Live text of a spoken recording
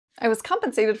I was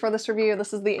compensated for this review.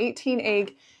 This is the 18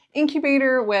 egg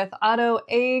incubator with auto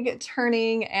egg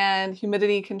turning and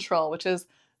humidity control, which is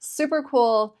super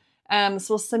cool. This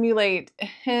will simulate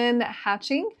hen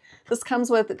hatching. This comes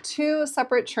with 2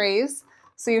 separate trays.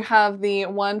 So you have the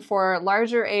one for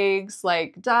larger eggs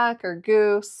like duck or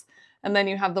goose, and then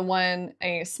you have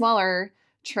a smaller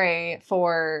tray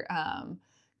for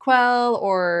quail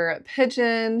or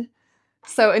pigeon.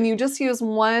 So, and you just use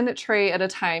one tray at a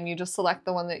time. You just select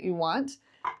the one that you want.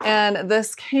 And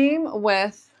this came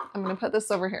with, I'm going to put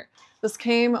this over here. This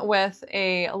came with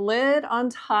a lid on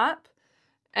top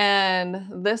and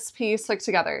this piece hooked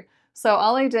together. So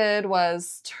all I did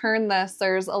was turn this.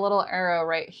 There's a little arrow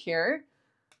right here.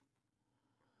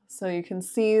 So you can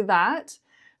see that.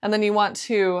 And then you want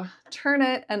to turn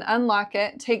it and unlock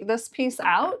it, take this piece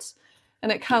out,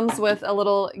 and it comes with a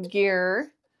little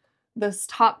gear, this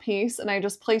top piece, and I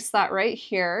just placed that right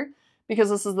here because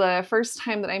this is the first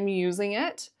time that I'm using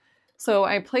it. So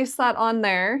I place that on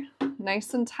there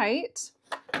nice and tight,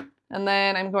 and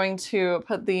then I'm going to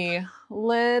put the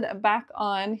lid back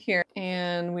on here,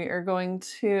 and we are going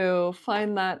to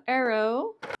find that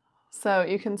arrow. So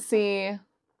you can see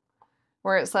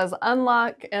where it says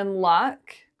unlock and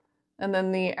lock, and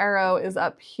then the arrow is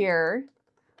up here.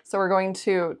 So we're going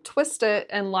to twist it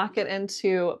and lock it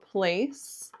into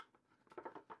place.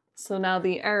 So now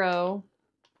the arrow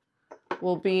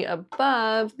will be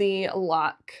above the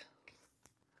lock.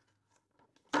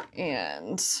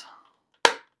 And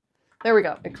there we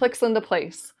go, it clicks into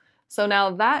place. So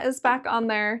now that is back on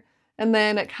there. And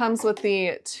then it comes with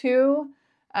the 2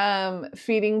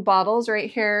 feeding bottles right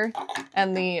here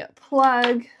and the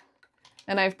plug.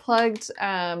 And I've plugged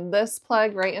this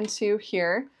plug right into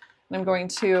here. And I'm going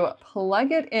to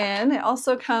plug it in. It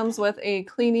also comes with a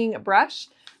cleaning brush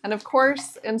and of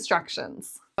course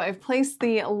instructions. So I've placed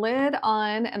the lid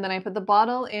on and then I put the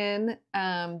bottle in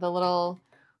the little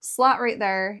slot right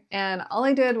there. And all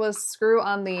I did was screw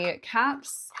on the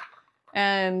caps,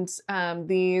 and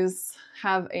these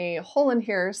have a hole in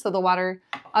here so the water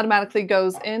automatically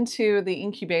goes into the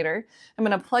incubator. I'm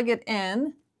going to plug it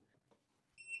in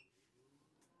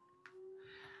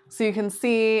so you can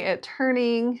see it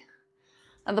turning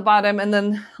at the bottom, and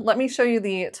then let me show you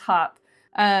the top.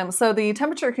 So the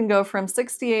temperature can go from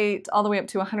 68 all the way up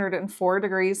to 104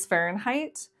 degrees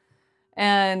Fahrenheit.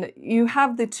 And you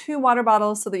have the 2 water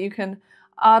bottles so that you can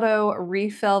auto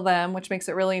refill them, which makes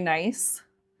it really nice.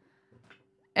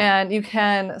 And you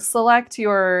can select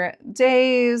your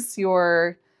days,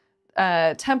 your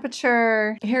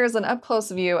temperature. Here's an up close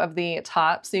view of the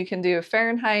top. So you can do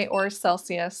Fahrenheit or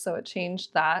Celsius, so it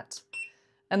changed that.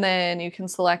 And then you can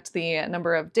select the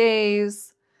number of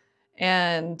days,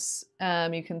 and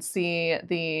you can see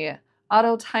the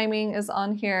auto timing is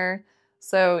on here.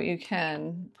 So you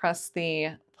can press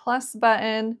the plus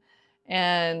button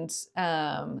and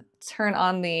turn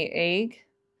on the egg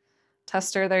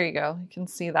tester. There you go. You can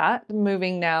see that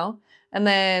moving now. And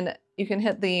then you can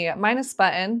hit the minus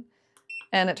button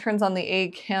and it turns on the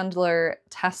egg handler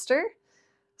tester.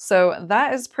 So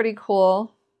that is pretty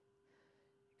cool.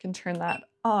 You can turn that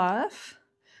off.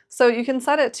 So you can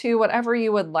set it to whatever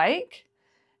you would like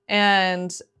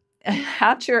and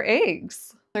hatch your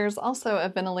eggs. There's also a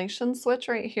ventilation switch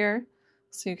right here.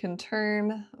 So you can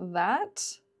turn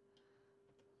that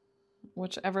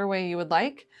whichever way you would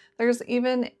like. There's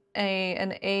even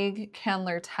an egg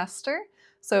handler tester.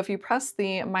 So if you press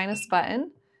the minus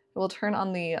button, it will turn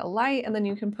on the light, and then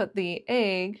you can put the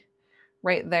egg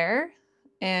right there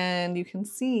and you can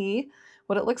see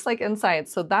what it looks like inside.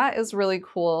 So that is really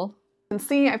cool. You can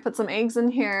see I put some eggs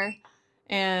in here,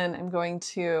 and I'm going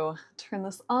to turn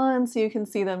this on so you can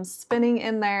see them spinning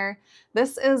in there.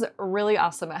 This is really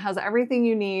awesome. It has everything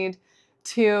you need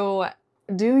to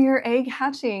do your egg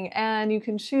hatching, and you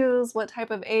can choose what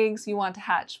type of eggs you want to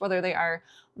hatch, whether they are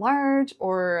large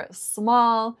or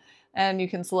small, and you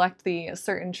can select the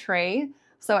certain tray.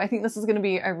 So I think this is going to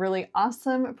be a really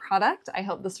awesome product. I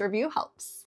hope this review helps.